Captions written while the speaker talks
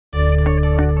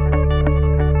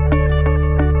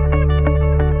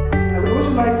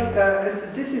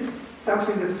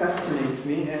something that fascinates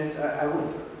me, and I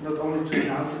would not only to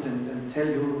announce it and tell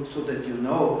you so that you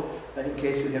know, in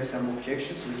case you have some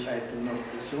objections, which I do not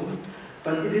assume,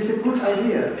 but it is a good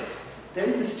idea. There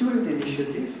is a student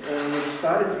initiative which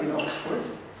started in Oxford.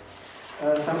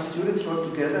 Some students got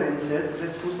together and said,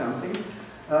 let's do something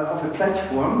of a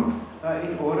platform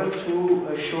in order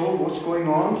to show what's going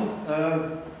on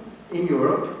in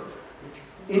Europe,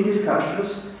 in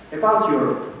discussions about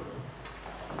Europe.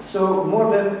 So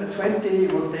more than 20,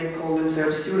 what they call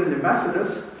themselves, student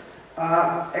ambassadors,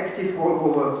 are active all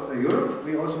over Europe.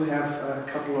 We also have a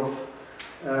couple of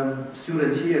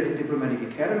students here at the Diplomatic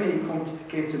Academy who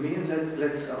came to me and said,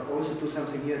 let's also do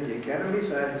something here at the Academy.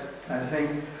 So I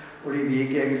thank Olivier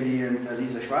Gergely and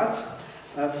Lisa Schwarz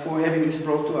for having this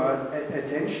brought to our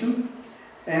attention.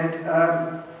 And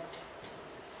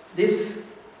this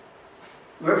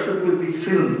workshop will be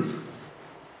filmed,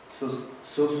 so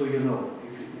you know,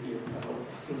 if you have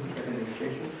an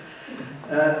indication.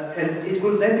 And it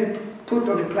will then be put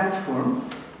on a platform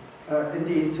in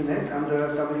the internet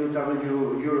under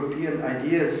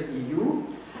europeanideas EU,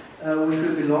 which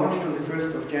will be launched on the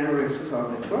 1st of January of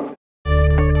 2012.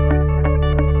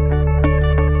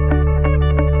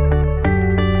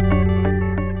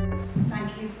 Thank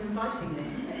you for inviting me.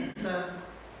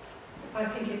 I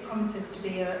think it promises to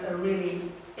be a really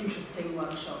interesting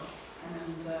workshop,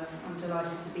 and I'm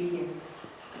delighted to be here.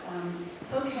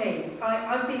 Okay,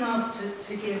 I've been asked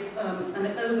to give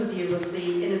an overview of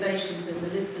the innovations in the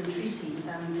Lisbon Treaty,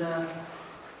 and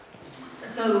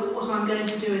so what I'm going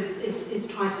to do is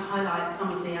try to highlight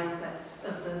some of the aspects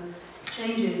of the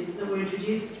changes that were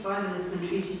introduced by the Lisbon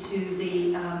Treaty to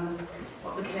the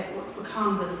what's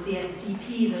become the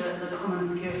CSDP, the Common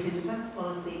Security and Defence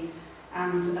Policy,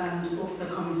 and the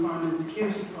Common Foreign and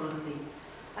Security Policy.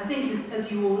 I think, as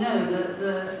you all know,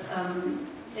 the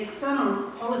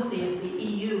external policy of the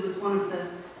EU was one of the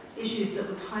issues that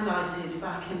was highlighted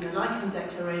back in the Laeken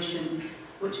Declaration,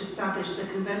 which established the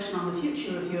Convention on the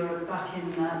Future of Europe back in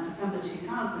December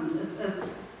 2000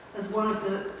 as one of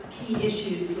the key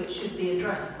issues which should be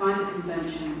addressed by the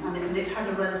Convention, and it had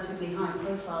a relatively high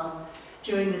profile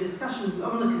during the discussions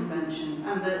on the Convention.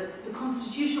 And the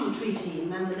Constitutional Treaty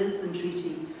and then the Lisbon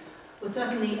Treaty were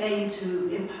certainly aimed to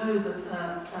impose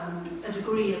a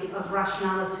degree of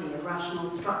rationality, a rational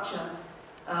structure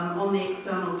on the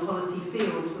external policy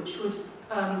field, which would,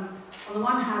 on the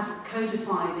one hand,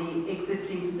 codify the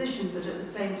existing position, but at the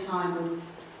same time would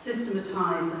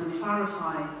systematise and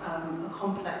clarify a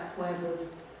complex web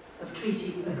of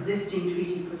existing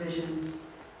treaty provisions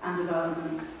and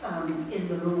developments in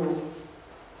the law.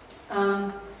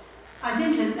 I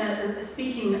think,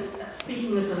 speaking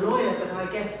as a lawyer, but I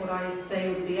guess what I say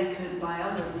would be echoed by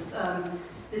others,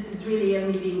 this is really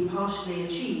only being partially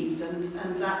achieved,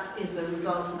 and that is a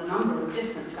result of a number of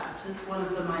different factors. One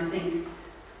of them, I think,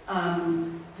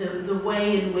 the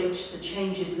way in which the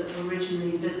changes that were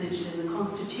originally envisaged in the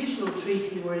Constitutional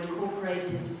Treaty were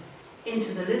incorporated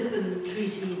into the Lisbon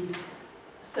Treaty's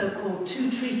so-called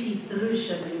two-treaty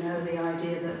solution. You know, the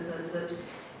idea that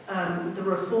the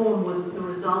reform was the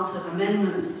result of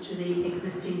amendments to the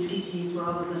existing treaties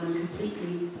rather than a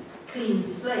completely clean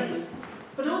slate.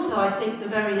 But also, I think, the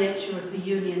very nature of the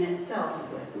Union itself,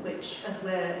 which, as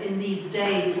we're in these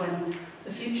days when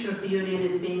the future of the Union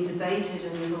is being debated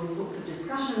and there's all sorts of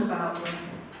discussion about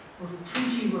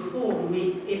treaty reform,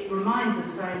 it reminds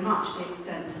us very much the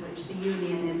extent to which the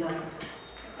Union is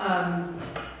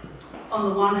on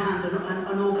the one hand,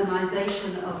 an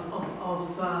organisation of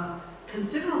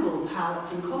considerable powers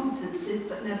and competences,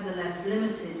 but nevertheless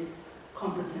limited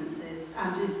competences,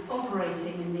 and is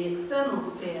operating in the external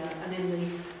sphere and in the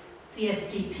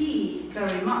CSDP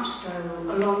very much so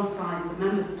alongside the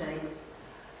member states.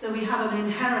 So we have an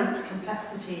inherent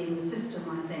complexity in the system,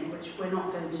 I think, which we're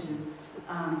not going to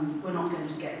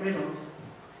get rid of.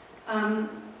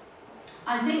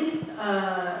 I think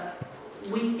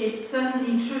it's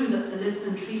certainly true that the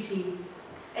Lisbon Treaty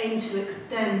aimed to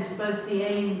extend both the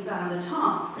aims and the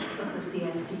tasks of the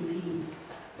CSDP.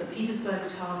 The Petersburg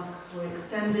tasks were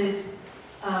extended.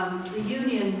 The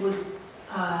Union was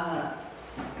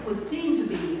seen to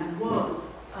be and was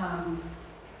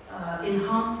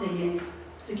enhancing its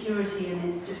security and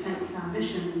its defence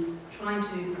ambitions, trying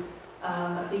to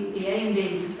the aim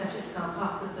being to set itself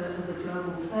up as a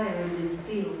global player in this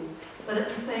field, but at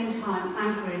the same time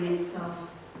anchoring itself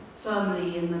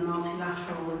firmly in the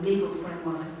multilateral and legal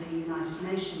framework of the United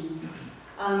Nations.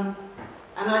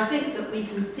 And I think that we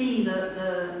can see that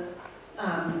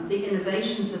the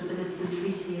innovations of the Lisbon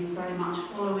Treaty is very much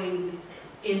following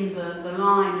in the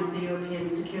line of the European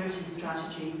security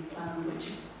strategy,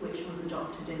 which was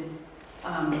adopted in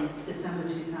December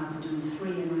 2003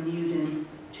 and renewed in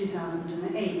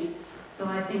 2008. So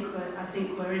I think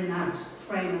we're in that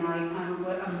frame,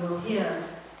 and we'll hear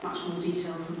much more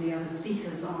detail from the other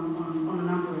speakers on a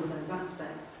number of those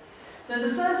aspects. So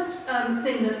the first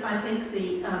thing that I think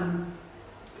the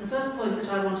first point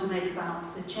that I want to make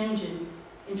about the changes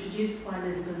introduced by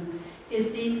Lisbon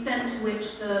is the extent to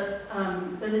which the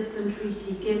Lisbon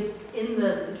Treaty gives, in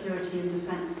the security and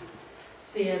defence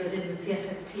sphere, but in the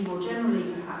CFSP more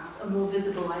generally perhaps, a more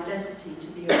visible identity to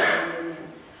the European Union.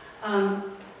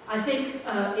 I think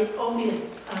it's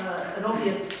obvious, an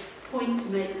obvious point to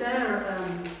make there,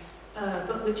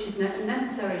 but which is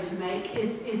necessary to make,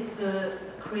 is the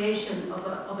creation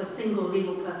of a single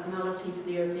legal personality for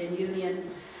the European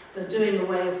Union, the doing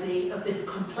away of this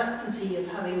complexity of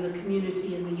having the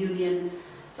community and the union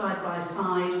side by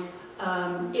side.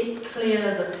 It's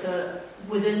clear that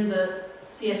within the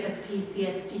CFSP,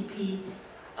 CSDP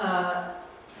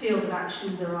field of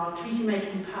action there are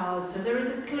treaty-making powers, so there is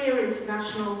a clear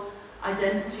international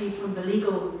identity from the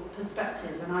legal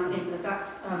perspective, and I think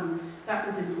that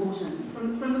was important.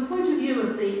 From the point of view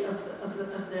of the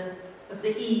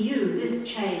EU, this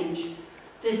change,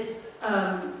 this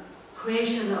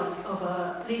creation of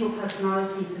a legal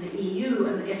personality for the EU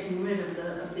and the getting rid of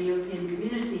the European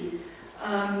community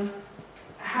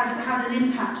had an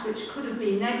impact which could have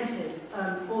been negative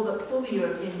for the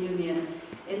European Union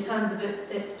in terms of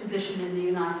its position in the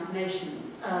United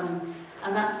Nations.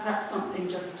 And that's perhaps something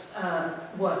just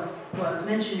worth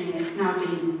mentioning. It's now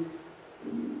been,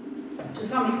 to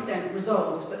some extent,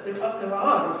 resolved, but there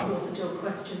are, of course, still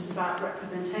questions about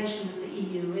representation of the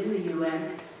EU in the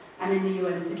UN and in the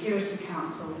UN Security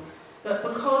Council. But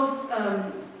because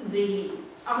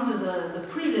under the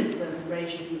pre-Lisbon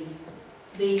regime,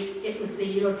 it was the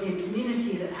European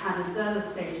Community that had observer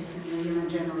status in the UN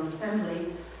General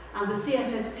Assembly, and the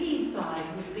CFSP side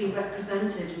would be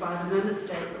represented by the member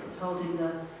state that was holding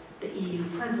the EU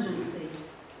presidency.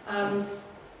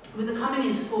 With the coming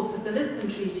into force of the Lisbon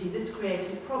Treaty, this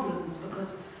created problems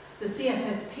because the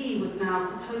CFSP is now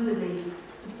supposed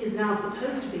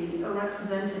to be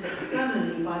represented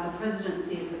externally by the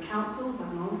presidency of the Council,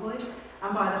 Van Rompuy,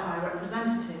 and by the High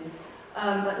Representative.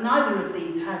 But neither of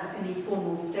these had any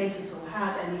formal status or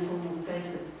had any formal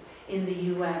status in the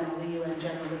UN or the UN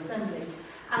General Assembly.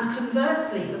 And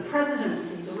conversely, the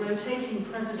presidency, the rotating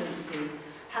presidency,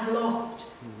 had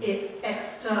lost its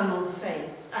external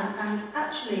face. And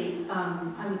actually,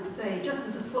 I would say, just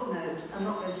as a footnote, I'm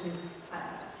not going to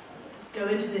go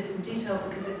into this in detail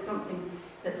because it's something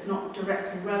that's not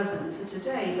directly relevant to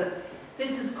today, but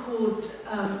this has caused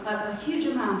a huge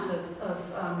amount of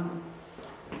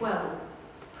well,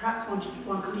 perhaps one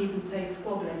could even say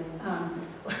squabbling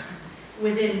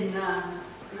within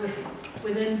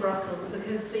Brussels,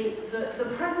 because the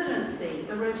presidency,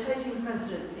 the rotating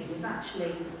presidency, is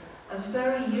actually a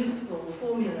very useful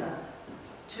formula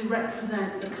to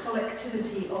represent the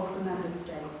collectivity of the member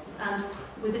states. And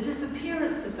with the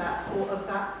disappearance of that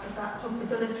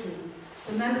possibility,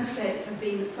 the member states have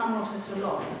been somewhat at a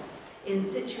loss in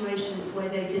situations where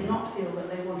they did not feel that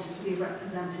they wanted to be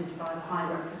represented by the High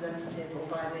Representative or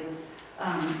by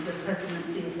the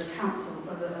presidency of the Council,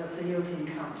 of the European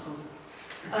Council.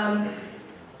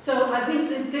 So I think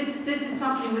that this is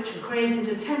something which created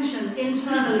a tension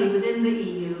internally within the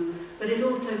EU, but it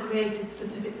also created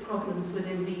specific problems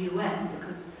within the UN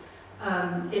because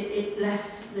it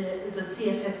left the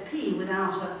CFSP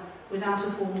without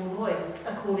a formal voice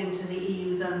according to the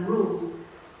EU's own rules.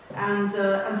 And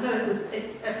so it was.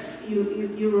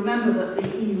 You remember that the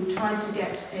EU tried to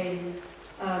get a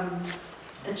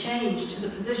change to the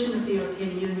position of the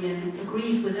European Union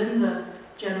agreed within the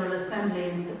General Assembly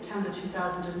in September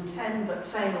 2010, but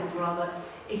failed rather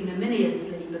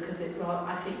ignominiously because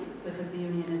because the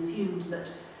Union assumed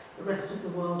that the rest of the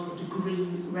world would agree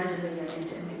readily,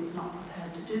 and it was not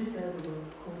prepared to do so. There were,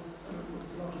 of course, a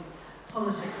lot of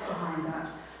politics behind that.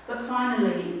 But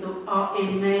finally,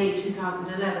 in May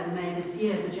 2011, May this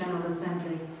year, the General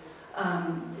Assembly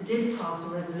did pass a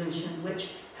resolution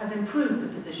which has improved the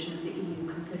position of the EU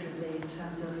considerably in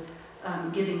terms of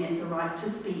giving it the right to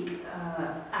speak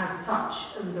as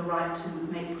such, and the right to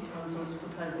make proposals,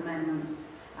 propose amendments,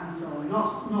 and so on.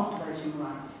 Not voting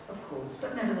rights, of course,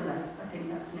 but nevertheless, I think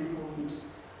that's an important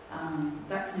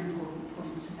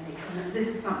point to make. And this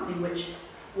is something which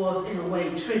was in a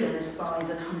way triggered by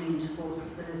the coming into force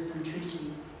of the Lisbon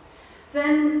Treaty.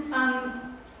 Then,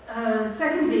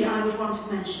 secondly, I would want to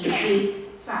mention the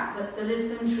fact that the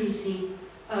Lisbon Treaty,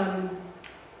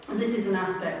 and this is an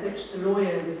aspect which the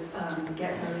lawyers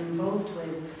get very involved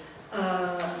with,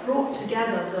 brought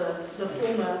together the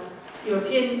former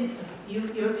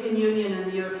European Union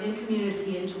and the European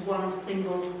Community into one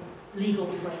single legal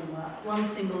framework, one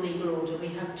single legal order. We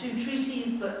have two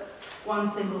treaties, but one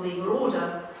single legal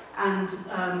order, and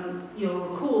you'll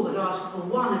recall that Article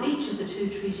 1 of each of the two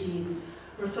treaties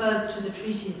refers to the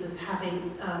treaties as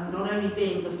having not only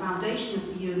being the foundation of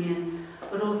the Union,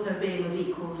 but also being of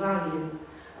equal value.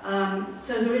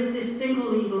 So there is this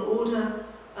single legal order.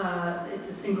 It's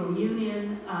a single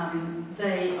union.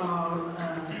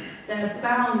 They're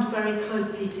bound very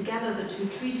closely together, the two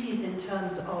treaties, in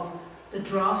terms of the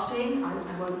drafting. I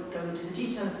won't go into the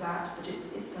detail of that, but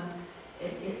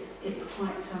it's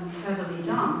quite cleverly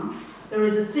done. There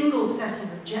is a single set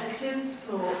of objectives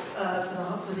for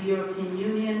the European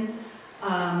Union.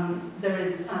 There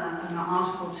is an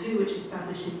Article 2 which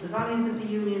establishes the values of the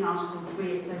Union, Article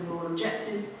 3 its overall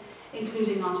objectives,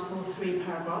 including Article 3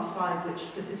 paragraph 5 which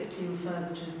specifically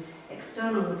refers to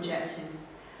external objectives.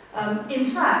 In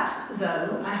fact,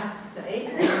 though, I have to say,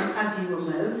 as you will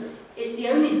know, the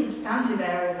only substantive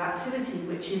area of activity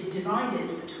which is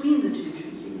divided between the two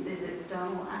treaties is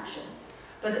external action.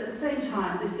 But at the same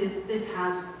time, this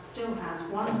still has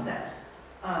one set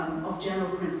of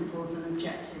general principles and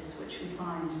objectives which we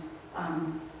find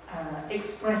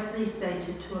expressly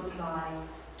stated to apply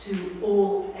to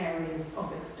all areas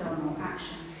of external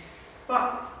action.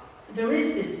 But there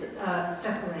is this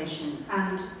separation,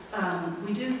 and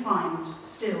we do find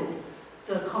still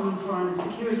the common foreign and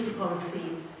security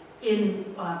policy in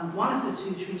one of the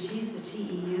two treaties, the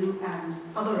TEU, and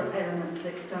other elements of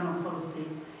external policy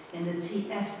in the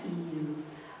TFEU.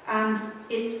 And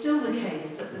it's still the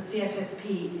case that the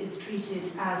CFSP is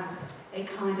treated as a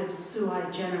kind of sui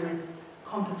generis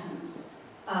competence,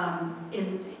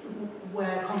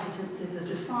 where competences are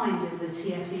defined in the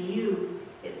TFEU.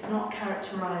 It's not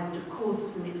characterized, of course,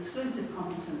 as an exclusive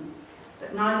competence,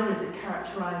 but neither is it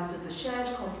characterized as a shared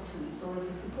competence or as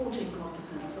a supporting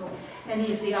competence or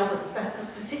any of the other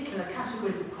particular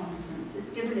categories of competence.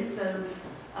 It's given its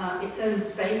own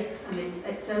space and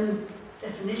its own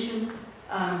definition.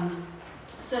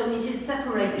 So it is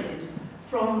separated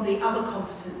from the other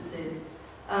competences.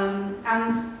 And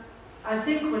I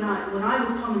think when I was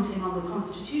commenting on the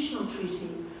constitutional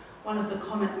treaty, one of the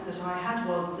comments that I had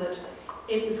was that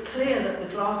it was clear that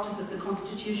the drafters of the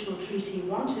constitutional treaty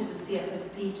wanted the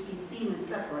CFSP to be seen as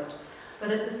separate,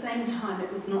 but at the same time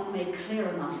it was not made clear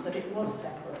enough that it was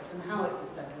separate and how it was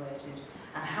separated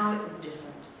and how it was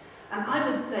different. And I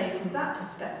would say from that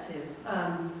perspective,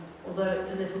 although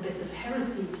it's a little bit of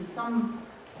heresy to some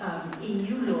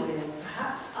EU lawyers,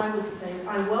 perhaps I would say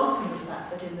I welcome the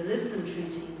fact that in the Lisbon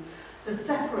Treaty,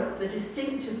 the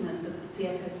distinctiveness of the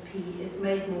CFSP is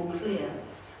made more clear,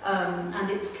 and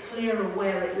it's clearer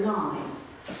where it lies.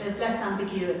 There's less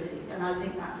ambiguity, and I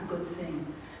think that's a good thing.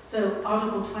 So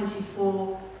Article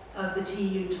 24 of the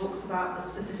TEU talks about the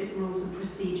specific rules and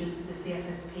procedures for the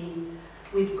CFSP.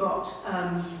 We've got,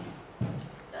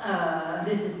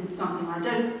 this isn't something I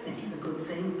don't think is a good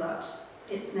thing, but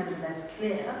it's nevertheless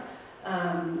clear,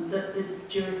 that the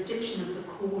jurisdiction of the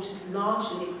court is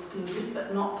largely excluded,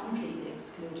 but not completely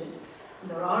excluded. And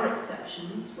there are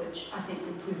exceptions, which I think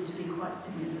will prove to be quite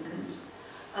significant.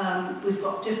 We've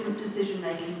got different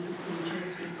decision-making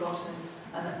procedures. We've got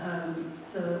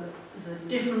the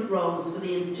different roles for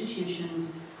the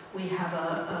institutions. We have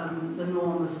the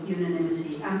norm of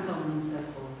unanimity, and so on and so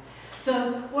forth.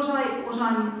 So what I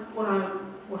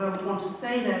would want to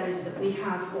say there is that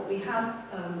what we have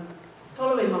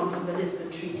following on from the Lisbon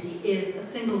Treaty is a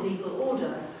single legal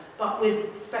order, but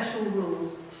with special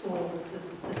rules for the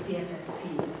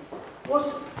CFSP. What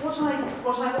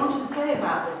I want to say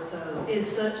about this, though,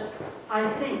 is that I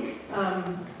think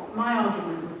my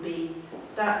argument would be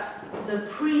that the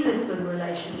pre-Lisbon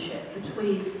relationship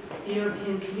between the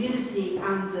European Community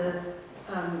and the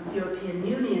European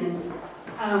Union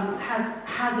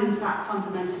has in fact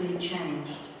fundamentally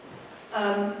changed.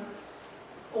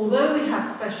 Although we have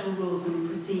special rules and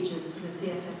procedures for the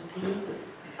CFSP,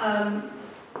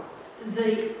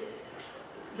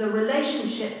 the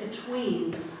relationship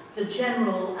between the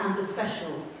general and the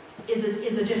special is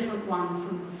a different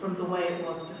one from the way it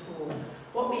was before.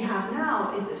 What we have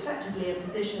now is effectively a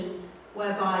position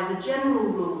whereby the general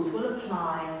rules will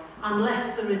apply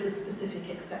unless there is a specific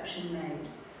exception made.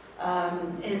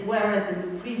 Whereas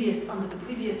under the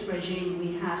previous regime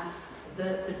we had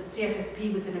the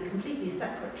CFSP was in a completely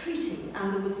separate treaty,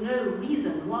 and there was no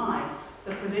reason why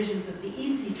the provisions of the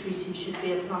EC treaty should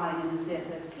be applying in the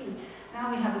CFSP. Now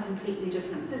we have a completely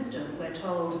different system. We're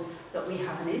told that we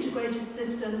have an integrated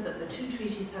system, that the two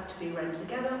treaties have to be read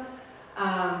together.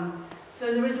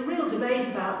 So there is a real debate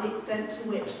about the extent to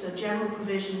which the general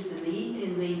provisions in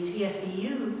the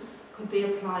TFEU could be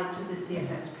applied to the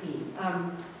CFSP.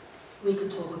 We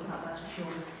could talk about that if you're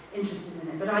interested in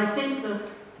it. But I think that,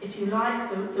 if you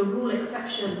like, the rule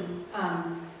exception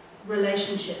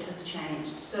relationship has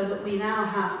changed, so that we now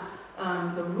have,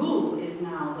 the rule is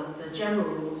now that the general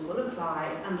rules will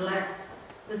apply unless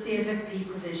the CFSP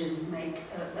provisions make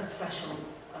a special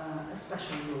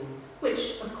rule,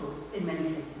 which, of course, in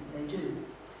many cases they do.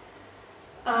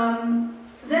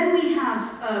 Then we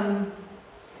have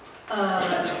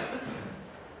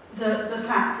the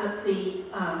fact that the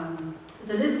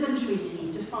Lisbon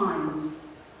Treaty defines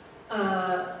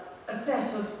a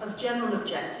set of general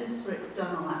objectives for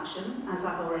external action, as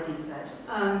I've already said,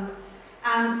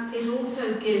 and it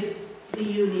also gives the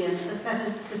Union a set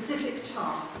of specific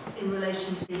tasks in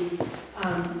relation to the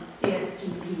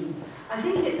CSDP. I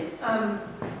think it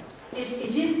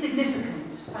is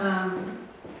significant.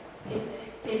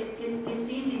 It's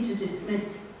easy to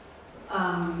dismiss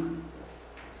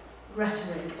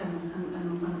rhetoric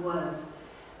and words,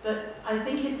 but I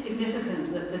think it's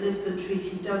significant that the Lisbon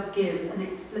Treaty does give an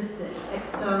explicit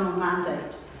external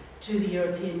mandate to the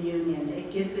European Union. It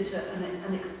gives it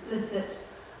an explicit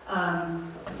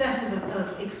set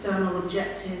of external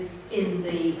objectives in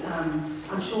the,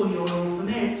 I'm sure you're all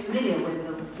familiar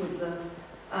with the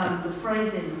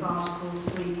phrasing of Article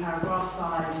 3, Paragraph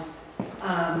 5,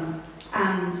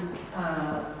 and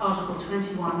Article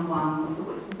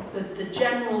 21(1), the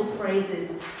general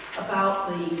phrases about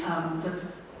the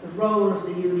role of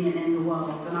the Union in the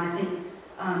world. And I think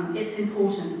it's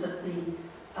important that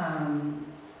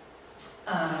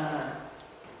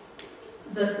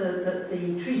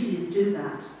the treaties do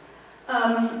that.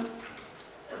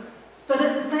 But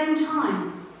at the same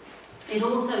time, it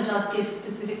also does give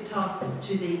specific tasks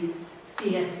to the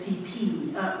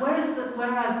CSDP, whereas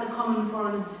the Common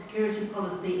Foreign and Security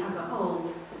Policy as a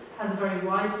whole has a very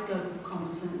wide scope of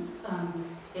competence.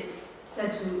 It's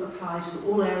said to apply to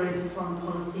all areas of foreign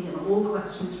policy and all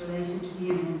questions relating to the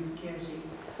Union's security.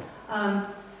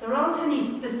 There aren't any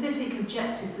specific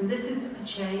objectives, and this is a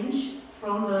change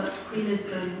from the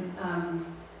pre-Lisbon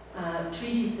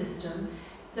treaty system.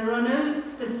 There are no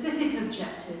specific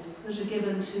objectives that are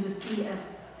given to the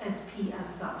CFSP as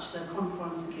such, the Common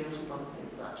Foreign Security Policy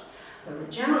as such. There are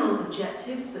general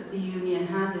objectives that the Union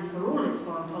has for all its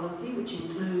foreign policy, which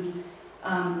include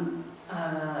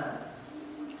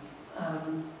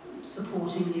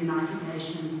supporting the United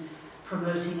Nations,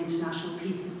 promoting international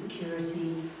peace and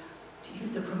security,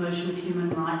 the promotion of human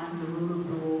rights and the rule of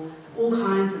law, all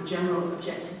kinds of general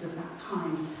objectives of that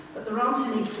kind. But there aren't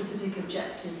any specific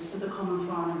objectives for the Common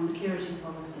Foreign and Security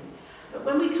Policy. But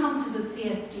when we come to the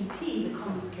CSDP, the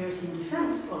Common Security and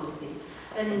Defence Policy,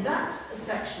 then in that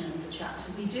section of the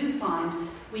chapter we do find,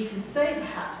 we can say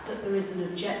perhaps that there is an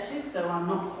objective, though I'm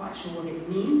not quite sure what it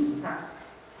means. Perhaps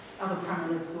other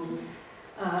panellists will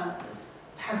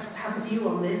have a view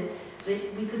on this.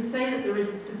 We could say that there is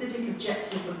a specific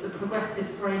objective of the progressive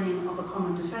framing of a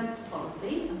common defence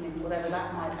policy, I mean, whatever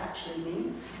that might actually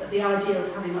mean, but the idea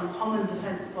of having a common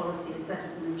defence policy is set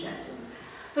as an objective.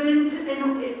 But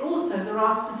also there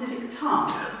are specific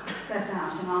tasks set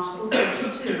out in Article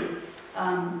 32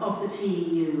 of the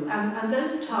TEU, and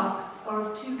those tasks are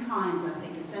of two kinds, I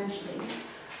think, essentially.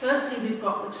 Firstly, we've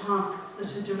got the tasks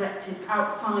that are directed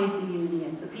outside the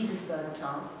Union, the Petersburg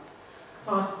tasks.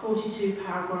 42,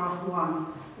 paragraph 1.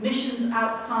 Missions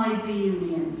outside the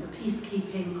Union for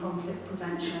peacekeeping, conflict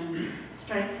prevention,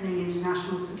 strengthening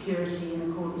international security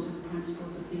in accordance with the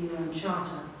principles of the UN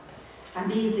Charter.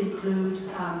 And these include,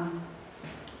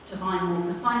 defined more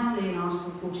precisely in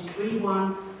Article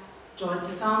 43(1), joint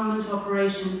disarmament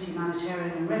operations,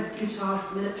 humanitarian and rescue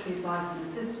tasks, military advice and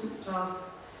assistance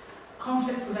tasks,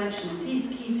 conflict prevention and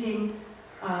peacekeeping,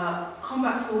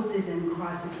 combat forces in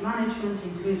crisis management,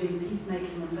 including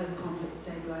peacemaking and post-conflict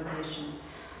stabilisation.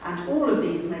 And all of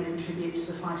these may contribute to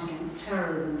the fight against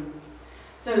terrorism.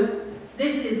 So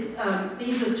these are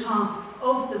tasks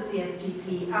of the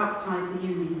CSDP outside the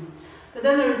Union. But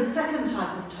then there is a second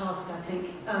type of task, I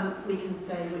think, we can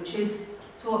say, which is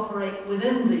to operate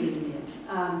within the Union.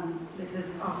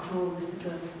 Because after all, this is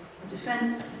a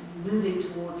defence, this is moving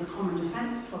towards a common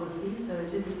defence policy, so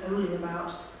it isn't only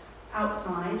about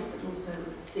outside, but also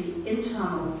the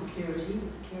internal security, the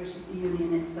security of the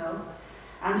Union itself.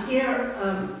 And here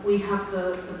we have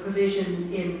the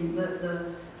provision in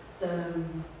the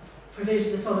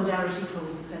solidarity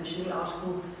clause, essentially,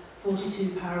 Article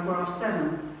 42, paragraph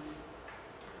 7,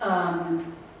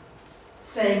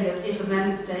 saying that if a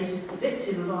member state is the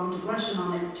victim of armed aggression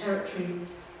on its territory,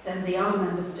 then the other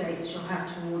member states shall have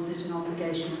towards it an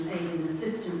obligation of aid and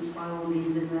assistance by all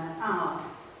means in their power.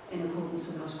 in accordance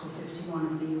with Article 51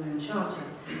 of the UN Charter.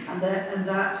 And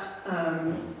that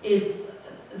is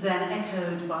then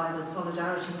echoed by the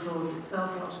Solidarity Clause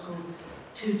itself, Article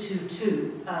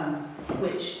 222,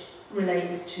 which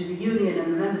relates to the Union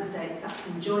and the Member States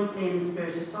acting jointly in the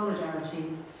spirit of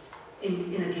solidarity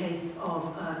in a case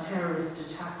of terrorist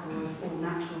attack or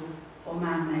natural or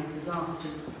man-made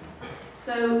disasters.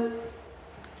 So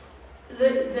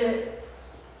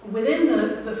within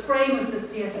the frame of the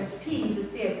CFSP, the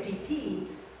CSDP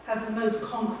has the most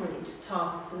concrete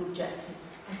tasks and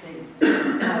objectives, I think,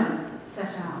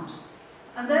 set out.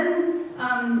 And then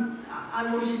I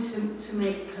wanted to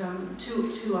make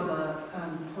two other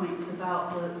points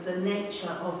about the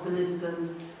nature of the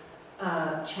Lisbon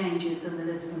changes and the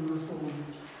Lisbon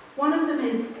reforms. One of them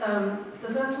is,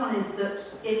 the first one is that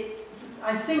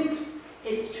I think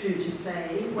it's true to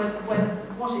say,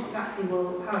 how it exactly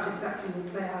will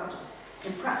play out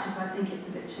in practice, I think it's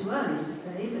a bit too early to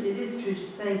say, but it is true to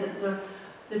say that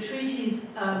the treaties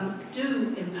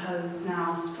do impose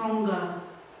now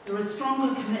there are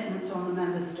stronger commitments on the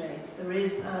member states.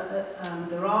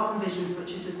 There are provisions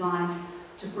which are designed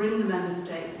to bring the member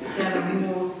states together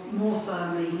more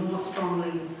firmly, more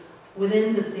strongly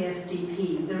within the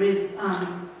CSDP. There is,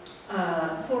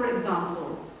 for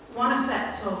example, one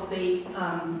effect of the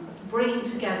bringing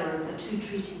together of the two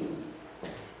treaties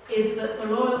is that the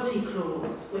loyalty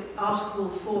clause, with Article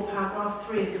 4, paragraph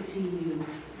 3 of the TEU,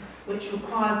 which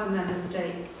requires the member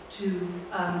states to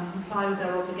comply with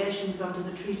their obligations under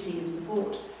the treaty and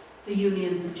support the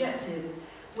Union's objectives,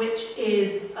 which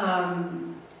is a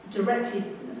direct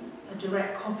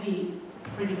copy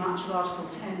pretty much of Article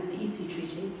 10 of the EC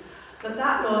Treaty,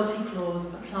 that loyalty clause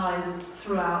applies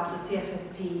throughout the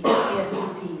CFSP and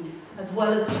CSDP, as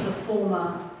well as to the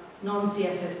former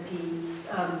non-CFSP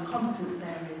competence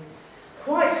areas.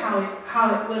 Quite how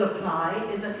it will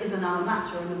apply is another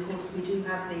matter, and of course we do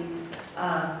have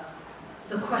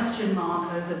the question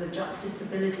mark over the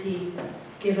justiciability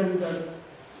given the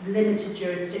limited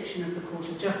jurisdiction of the Court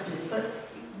of Justice, but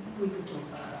we could talk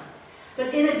about that.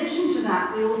 But in addition to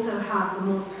that, we also have the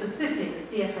more specific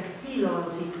CFSP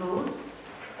loyalty clause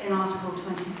in Article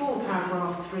 24,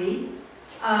 paragraph 3,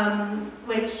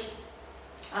 which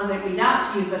I won't read out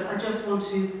to you, but I just want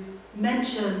to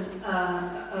mention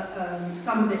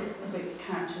some of its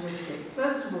characteristics.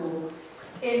 First of all,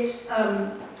 it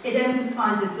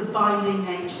emphasises the binding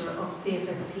nature of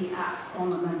CFSP acts on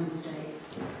the member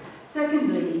states.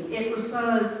 Secondly, it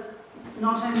refers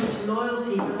not only to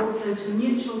loyalty but also to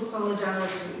mutual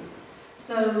solidarity.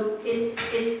 So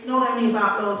it's not only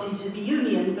about loyalty to the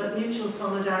Union but mutual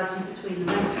solidarity between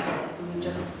the member states, and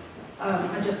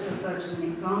I just referred to an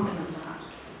example of that.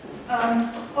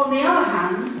 On the other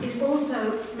hand, it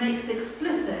also makes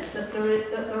explicit that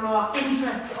there are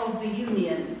interests of the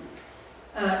Union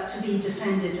to be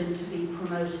defended and to be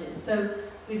promoted. So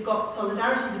we've got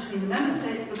solidarity between the member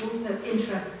states, but also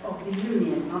interests of the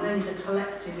Union, not only the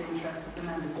collective interests of the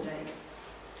member states.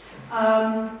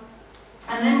 And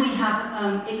then we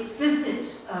have the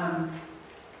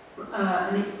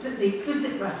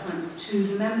explicit reference to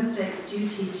the member states'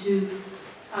 duty to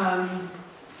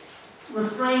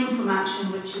refrain from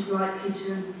action which is likely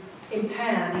to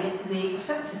impair the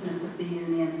effectiveness of the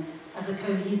Union as a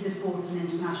cohesive force in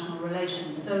international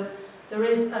relations. So there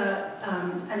is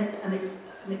an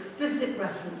explicit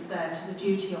reference there to the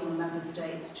duty on the member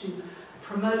states to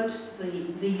promote the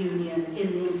Union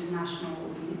in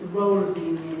the role of the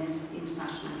Union in the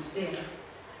international sphere.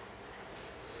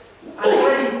 I've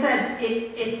already said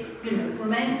it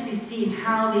remains to be seen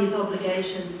how these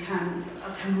obligations can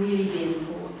really be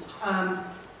enforced.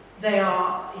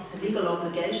 It's a legal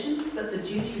obligation, but the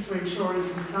duty for ensuring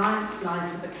compliance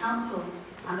lies with the Council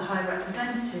and the High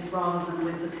Representative rather than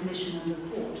with the Commission and the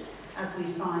Court, as we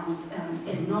find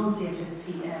in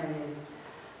non-CFSP areas.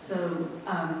 So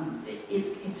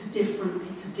it's a different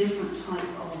type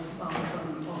of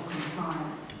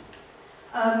compliance.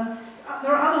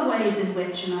 There are other ways in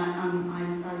which, and I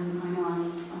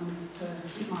know I must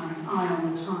keep my eye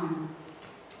on the time.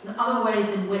 There are other ways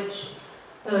in which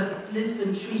the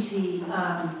Lisbon Treaty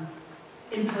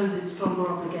imposes stronger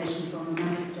obligations on the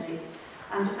member states,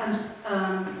 and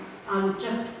I would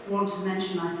just want to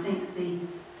mention, I think,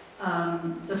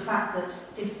 the fact that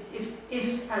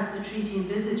if, as the treaty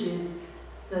envisages,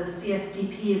 the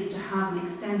CSDP is to have an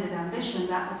extended ambition,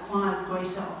 that requires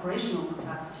greater operational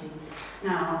capacity.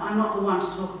 Now, I'm not the one to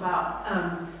talk about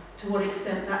to what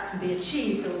extent that can be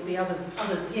achieved. There will be others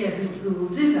here who will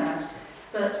do that.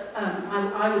 But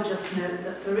I would just note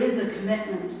that there is a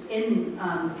commitment in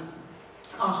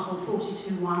Article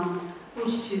 42.1,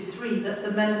 42.3 that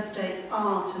the member states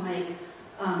are to make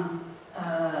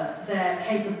their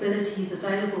capabilities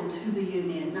available to the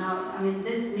Union. Now, I mean,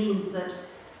 this means that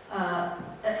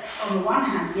on the one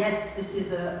hand, yes, this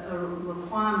is a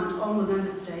requirement on the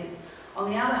Member States. On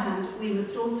the other hand, we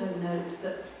must also note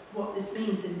that what this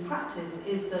means in practice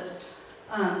is that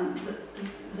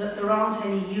that there aren't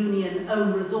any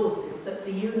Union-owned resources, that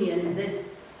the Union in this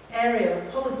area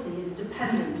of policy is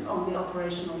dependent on the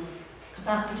operational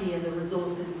capacity and the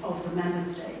resources of the Member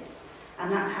States.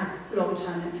 And that has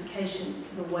long-term implications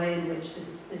for the way in which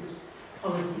this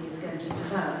policy is going to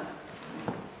develop.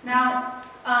 Now,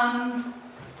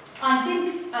 I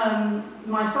think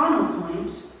my final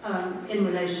point in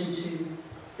relation to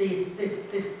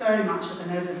this very much of an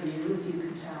overview, as you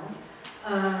can tell,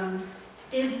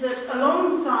 is that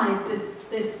alongside this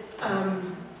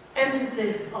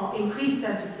emphasis, or increased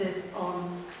emphasis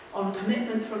on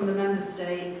commitment from the Member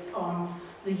States, on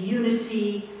the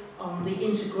unity, on the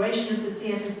integration of the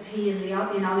CFSP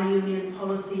in other Union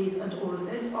policies and all of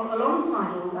this,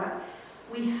 alongside all that,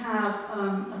 we have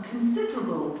a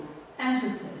considerable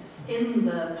emphasis in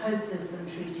the post-Lisbon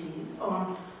treaties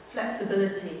on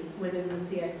flexibility within the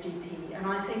CSDP, and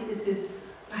I think this is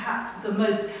perhaps the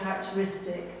most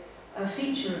characteristic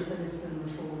feature of the Lisbon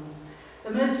reforms.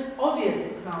 The most obvious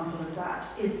example of that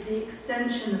is the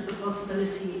extension of the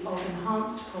possibility of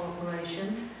enhanced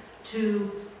cooperation to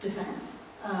defence.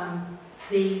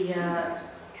 The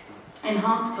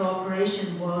enhanced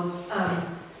cooperation was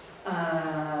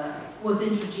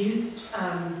introduced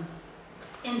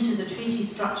into the treaty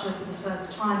structure for the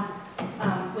first time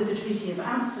with the Treaty of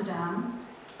Amsterdam.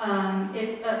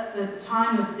 At the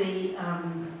time of the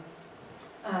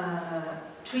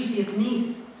Treaty of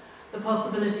Nice, the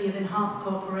possibility of enhanced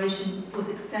cooperation was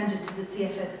extended to the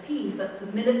CFSP, but the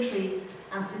military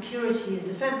and security and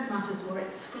defence matters were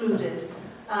excluded.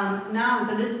 Now, with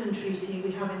the Lisbon Treaty,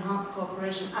 we have enhanced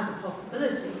cooperation as a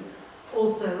possibility,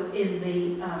 also in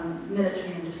the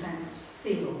military and defence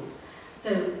fields. So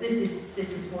this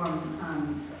is one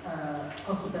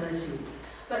possibility.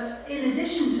 But in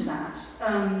addition to that,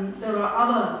 there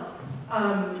are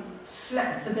other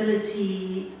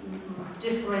flexibility,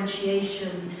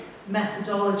 differentiation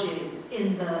methodologies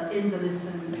in the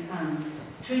Lisbon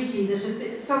Treaty that have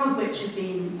been, some of which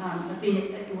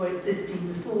were existing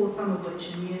before, some of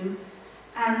which are new,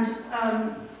 and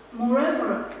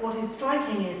moreover, what is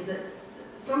striking is that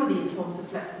some of these forms of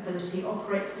flexibility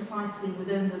operate precisely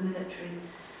within the military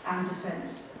and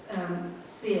defence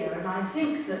sphere, and I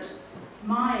think that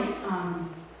my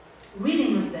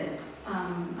reading of this,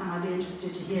 and I'd be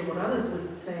interested to hear what others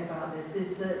would say about this,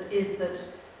 is that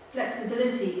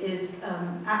flexibility is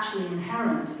actually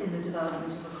inherent in the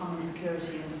development of a common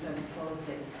security and defence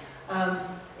policy.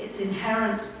 It's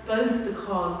inherent both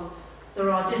because there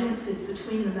are differences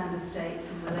between the Member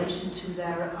States in relation to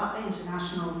their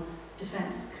international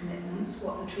defence commitments,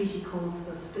 what the treaty calls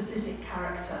the specific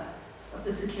character of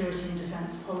the security and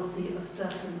defence policy of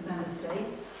certain Member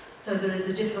States. So there is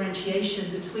a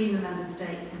differentiation between the Member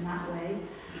States in that way.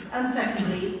 And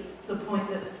secondly, the point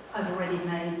that I've already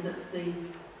made, that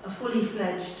a fully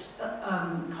fledged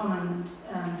common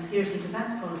security and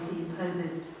defence policy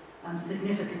imposes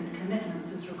significant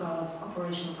commitments as regards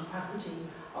operational capacity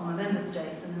on the Member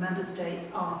States, and the Member States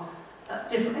are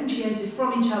differentiated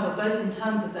from each other both in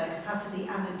terms of their capacity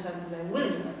and in terms of their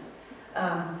willingness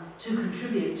to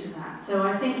contribute to that. So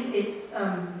I think it's,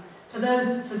 for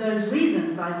those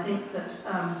reasons, I think that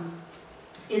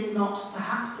it's not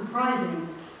perhaps surprising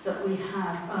that we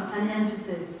have an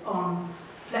emphasis on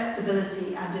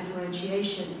flexibility and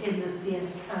differentiation in the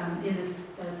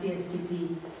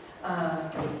CSDP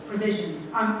provisions.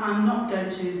 I'm not going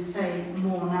to say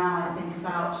more now, I think,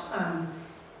 about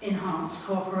enhanced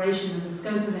cooperation and the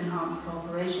scope of enhanced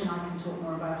cooperation. I can talk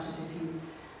more about it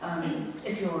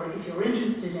if you're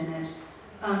interested in it.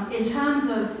 In terms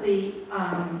of the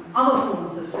other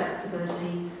forms of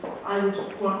flexibility, I would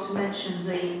want to mention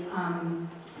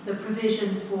the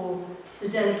provision for the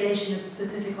delegation of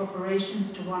specific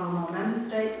operations to one or more Member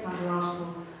States under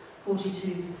Article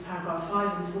 42, paragraph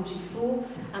 5 and 44.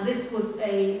 And this was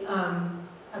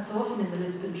as so often in the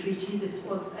Lisbon Treaty, this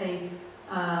was a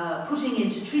putting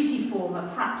into treaty form a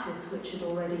practice which had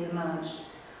already emerged.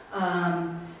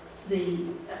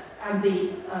 In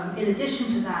addition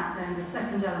to that, then, the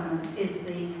second element is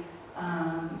the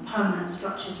permanent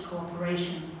structured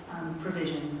cooperation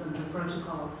provisions and the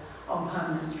protocol on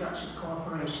permanent structured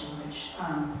cooperation, which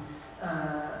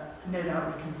no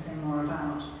doubt we can say more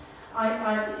about.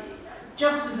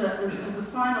 Just as a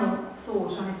final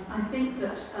thought, I think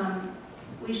that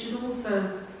we should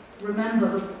also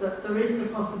remember that there is the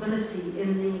possibility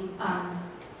in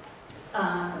the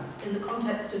in the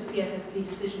context of CFSP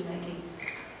decision making,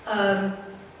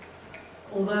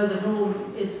 although the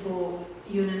norm is for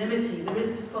unanimity, there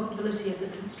is this possibility of the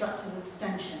constructive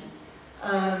abstention,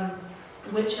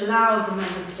 which allows a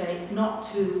member state not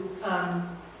to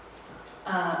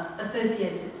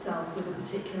associate itself with a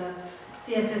particular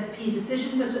CFSP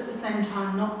decision, but at the same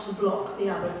time not to block the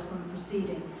others from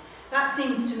proceeding. That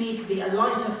seems to me to be a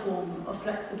lighter form of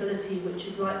flexibility, which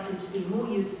is likely to be more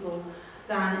useful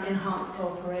than enhanced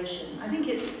cooperation. I think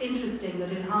it's interesting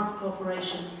that enhanced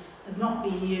cooperation has not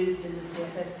been used in the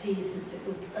CFSP since it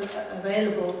was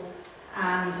available,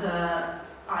 and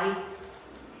I'm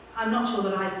not sure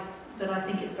that I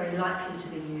think it's very likely to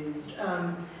be used.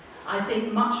 I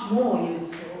think much more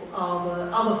useful are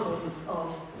the other forms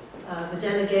of the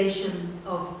delegation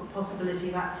of the possibility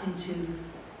of acting to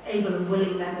able and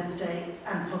willing member states,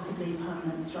 and possibly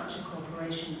permanent structured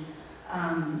cooperation,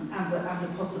 and the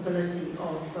possibility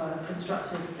of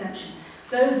constructive abstention.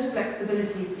 Those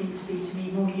flexibilities seem to be, to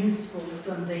me, more useful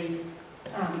than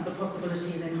the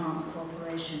possibility of enhanced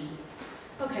cooperation.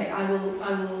 Okay, I will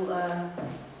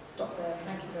stop there.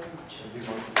 Thank you very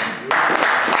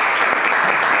much.